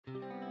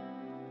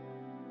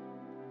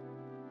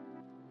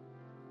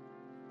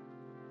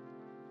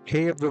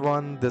Hey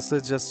everyone, this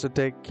is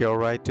Justatech, your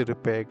right to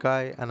repair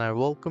guy, and I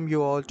welcome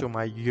you all to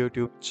my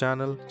YouTube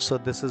channel. So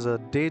this is a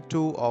day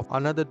 2 of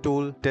another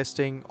tool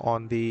testing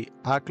on the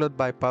iCloud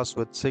bypass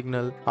with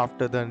Signal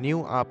after the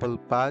new Apple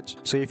patch.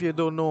 So if you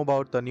don't know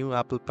about the new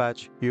Apple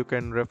patch, you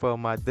can refer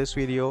my this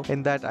video.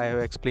 In that I have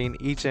explained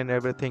each and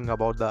everything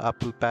about the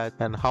Apple patch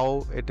and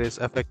how it is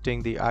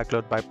affecting the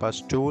iCloud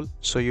bypass tool.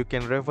 So you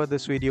can refer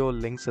this video,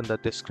 links in the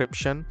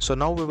description. So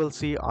now we will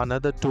see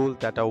another tool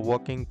that are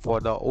working for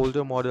the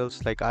older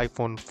models like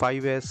iPhone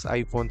 5s,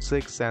 iPhone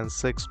 6 and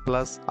 6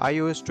 Plus,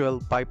 iOS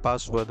 12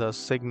 bypass with a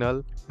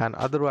Signal and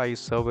other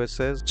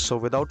iServices. So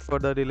without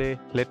further delay,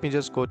 let me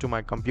just go to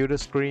my computer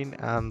screen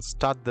and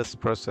start this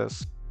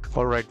process.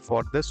 Alright,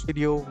 for this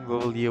video, we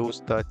will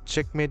use the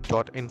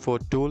checkmate.info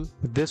tool.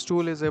 This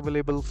tool is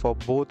available for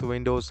both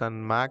Windows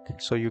and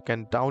Mac, so you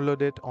can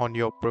download it on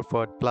your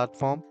preferred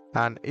platform.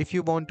 And if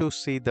you want to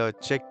see the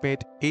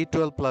Checkmate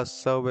A12 Plus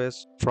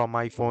service from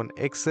iPhone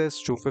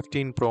XS to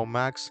 15 Pro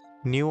Max,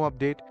 new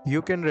update, you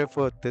can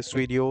refer this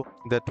video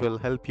that will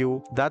help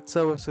you. That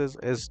services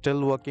is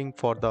still working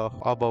for the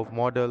above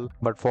model,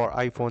 but for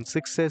iPhone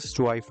 6s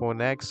to iPhone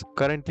X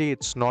currently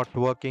it's not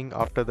working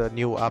after the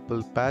new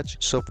Apple patch.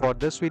 So for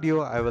this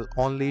video I will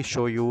only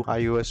show you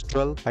iOS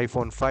 12,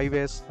 iPhone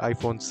 5s,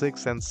 iPhone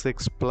 6 and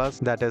 6 Plus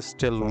that is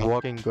still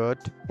working good.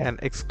 And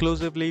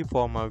exclusively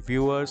for my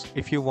viewers,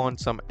 if you want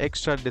some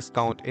extra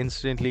discount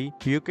instantly,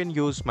 you can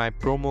use my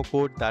promo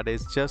code that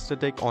is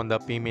Justatech on the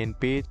payment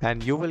page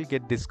and you will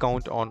get discount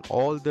on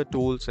all the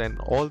tools and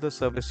all the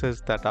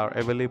services that are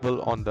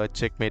available on the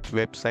Checkmate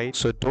website.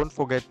 So don't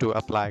forget to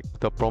apply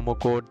the promo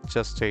code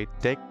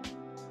Justatech.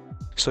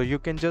 So you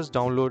can just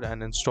download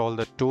and install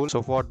the tool.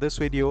 So for this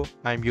video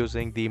I'm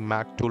using the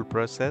Mac tool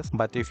process,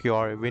 but if you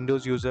are a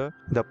Windows user,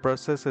 the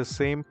process is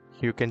same.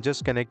 You can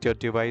just connect your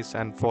device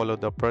and follow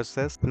the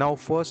process. Now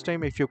first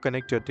time if you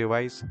connect your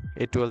device,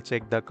 it will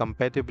check the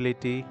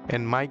compatibility.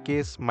 In my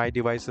case, my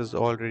device is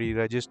already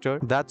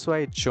registered, that's why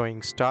it's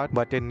showing start.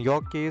 But in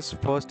your case,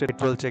 first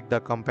it will check the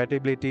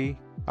compatibility.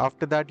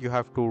 After that, you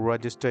have to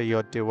register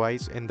your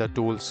device in the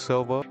tools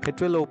server.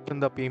 It will open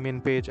the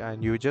payment page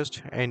and you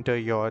just enter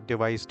your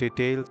device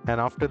details,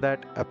 and after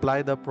that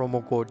apply the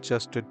promo code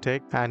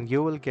Justatech and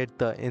you will get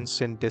the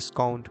instant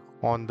discount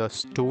on the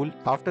tool.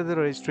 After the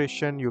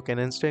registration, you can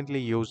instantly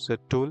use the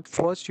tool.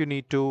 First you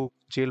need to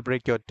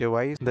jailbreak your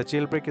device. The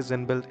jailbreak is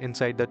inbuilt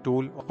inside the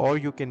tool, or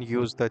you can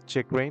use the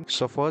checkmate.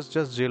 So first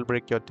just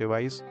jailbreak your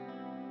device.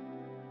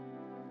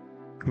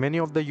 Many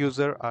of the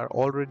users are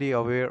already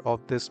aware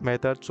of this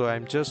method, so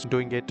I'm just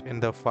doing it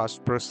in the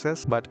fast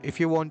process. But if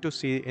you want to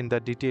see in the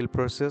detailed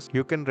process,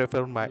 you can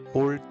refer my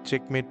old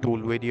checkmate tool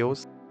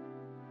videos.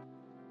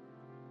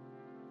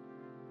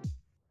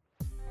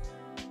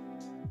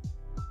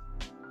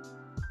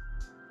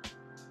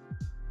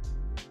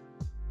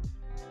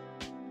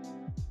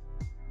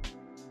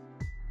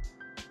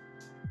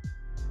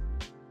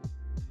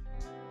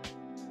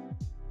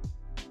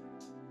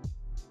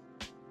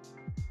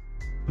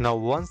 Now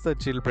once the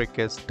jailbreak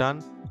is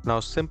done,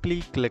 now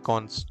simply click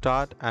on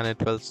start and it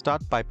will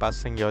start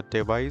bypassing your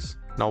device.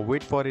 Now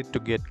wait for it to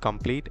get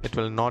complete, it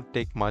will not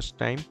take much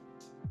time.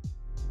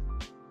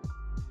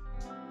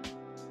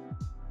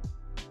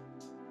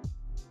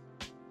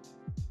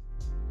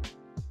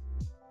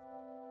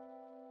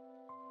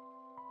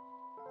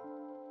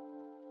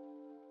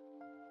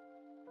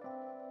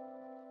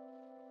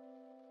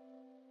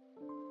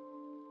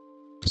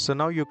 So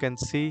now you can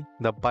see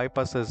the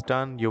bypass is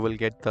done. You will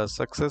get the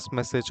success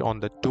message on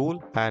the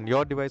tool and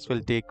your device will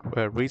take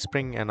a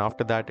respring, and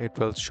after that it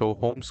will show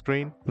home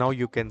screen. Now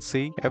you can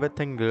see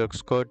everything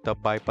looks good. The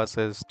bypass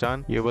is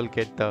done. You will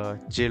get the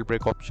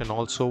jailbreak option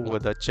also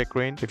with the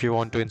checkmate. If you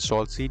want to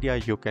install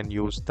CDI, you can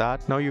use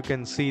that. Now you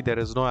can see there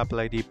is no Apple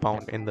ID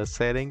found in the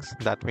settings.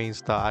 That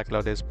means the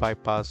iCloud is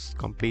bypass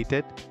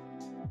completed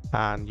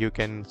and you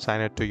can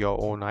sign it to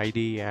your own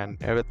ID and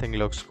everything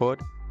looks good.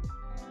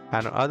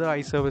 And other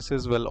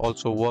iServices will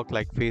also work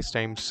like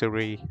FaceTime,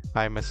 Siri,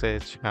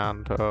 iMessage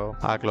and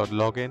iCloud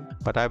login.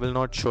 But I will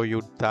not show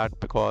you that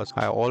because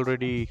I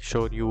already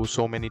showed you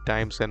so many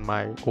times in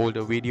my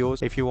older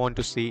videos. If you want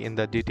to see in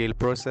the detailed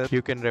process,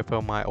 you can refer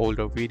my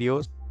older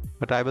videos.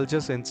 But I will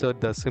just insert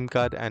the SIM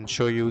card and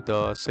show you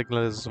the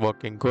signal is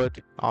working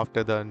good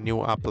after the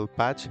new Apple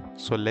patch.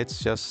 So let's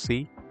just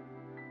see.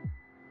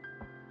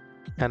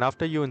 And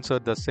after you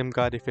insert the SIM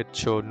card, if it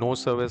shows no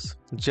service,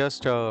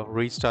 just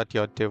restart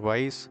your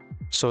device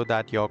so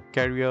that your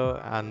carrier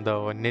and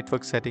the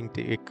network setting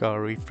take a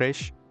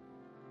refresh.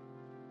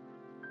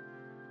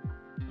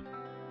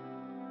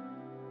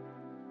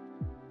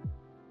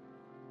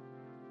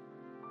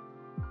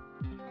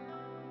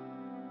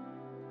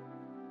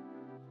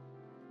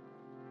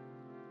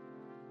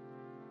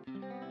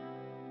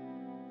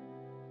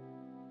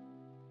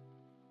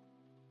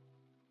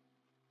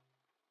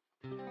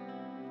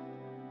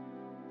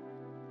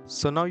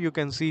 So now you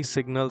can see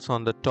signals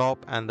on the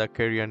top and the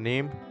carrier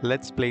name.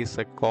 Let's place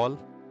a call.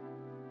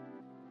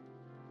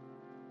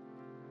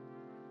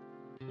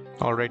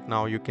 Alright,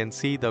 now you can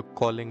see the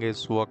calling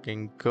is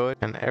working good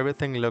and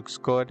everything looks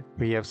good.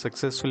 We have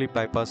successfully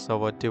bypassed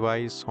our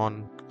device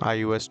on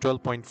iOS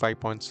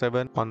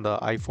 12.5.7 on the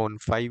iPhone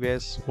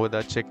 5s with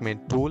a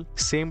checkmate tool.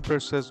 Same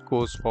process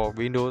goes for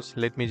Windows.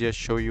 Let me just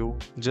show you.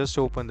 Just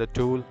open the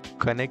tool,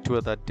 connect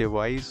with a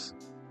device,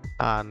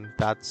 and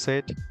that's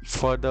it.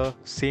 Further,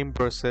 same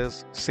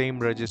process, same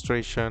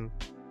registration,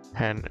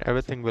 and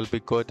everything will be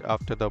good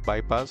after the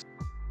bypass.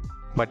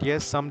 But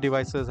yes, some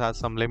devices have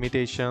some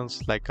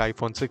limitations, like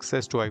iPhone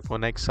 6s to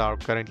iPhone X are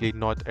currently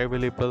not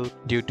available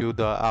due to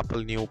the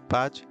Apple new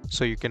patch.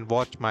 So you can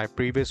watch my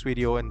previous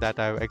video in that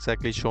I've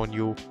exactly shown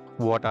you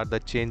what are the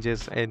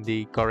changes in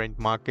the current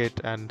market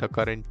and the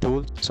current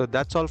tool. So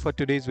that's all for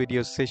today's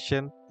video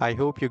session. I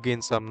hope you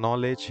gain some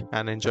knowledge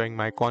and enjoying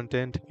my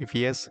content. If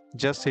yes,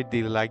 just hit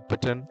the like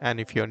button, and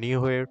if you're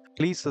new here,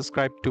 please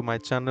subscribe to my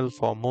channel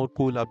for more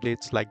cool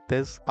updates like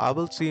this. I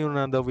will see you in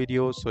another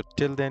video. So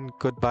till then,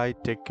 goodbye,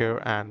 take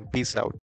care, and peace out.